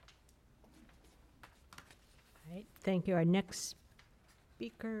right, thank you. Our next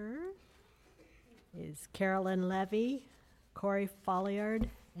speaker is Carolyn Levy, Corey Folliard,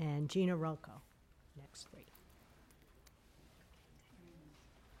 and Gina Rolko. Next three.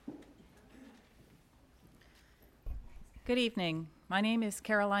 Good evening. My name is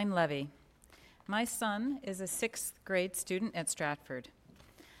Caroline Levy. My son is a 6th grade student at Stratford.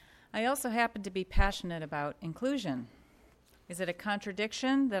 I also happen to be passionate about inclusion. Is it a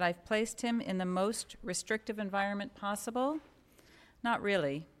contradiction that I've placed him in the most restrictive environment possible? Not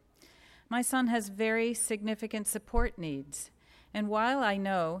really. My son has very significant support needs, and while I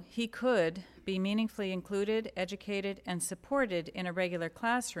know he could be meaningfully included, educated, and supported in a regular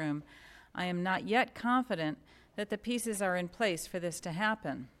classroom, I am not yet confident that the pieces are in place for this to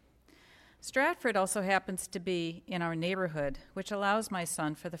happen. Stratford also happens to be in our neighborhood, which allows my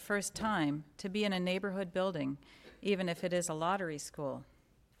son for the first time to be in a neighborhood building, even if it is a lottery school.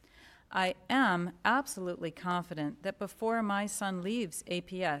 I am absolutely confident that before my son leaves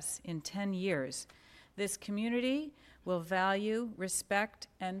APS in 10 years, this community will value, respect,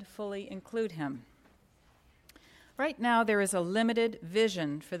 and fully include him. Right now, there is a limited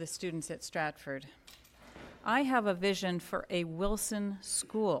vision for the students at Stratford. I have a vision for a Wilson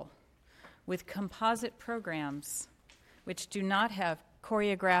school with composite programs which do not have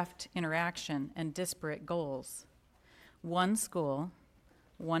choreographed interaction and disparate goals. One school,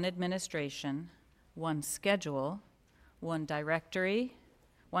 one administration, one schedule, one directory,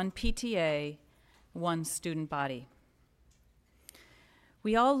 one PTA, one student body.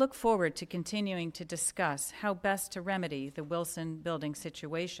 We all look forward to continuing to discuss how best to remedy the Wilson building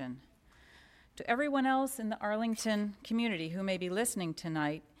situation. To everyone else in the Arlington community who may be listening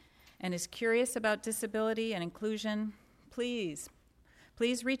tonight and is curious about disability and inclusion, please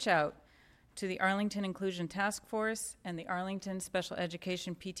reach out to the Arlington Inclusion Task Force and the Arlington Special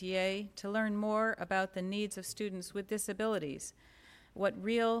Education PTA to learn more about the needs of students with disabilities, what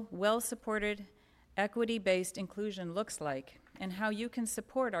real, well-supported, equity-based inclusion looks like, and how you can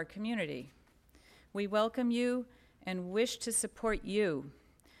support our community. We welcome you and wish to support you,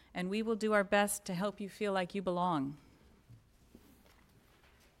 and we will do our best to help you feel like you belong.